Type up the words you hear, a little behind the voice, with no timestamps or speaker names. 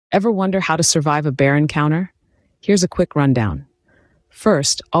Ever wonder how to survive a bear encounter? Here's a quick rundown.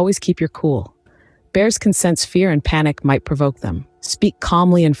 First, always keep your cool. Bears can sense fear and panic might provoke them. Speak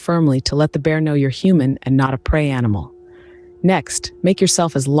calmly and firmly to let the bear know you're human and not a prey animal. Next, make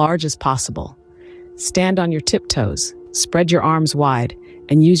yourself as large as possible. Stand on your tiptoes, spread your arms wide,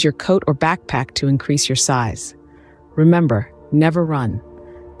 and use your coat or backpack to increase your size. Remember, never run.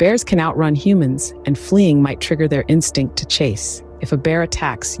 Bears can outrun humans, and fleeing might trigger their instinct to chase. If a bear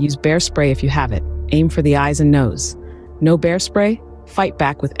attacks, use bear spray if you have it. Aim for the eyes and nose. No bear spray? Fight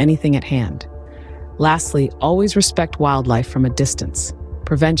back with anything at hand. Lastly, always respect wildlife from a distance.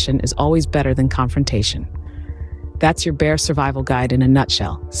 Prevention is always better than confrontation. That's your bear survival guide in a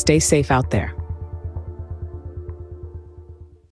nutshell. Stay safe out there.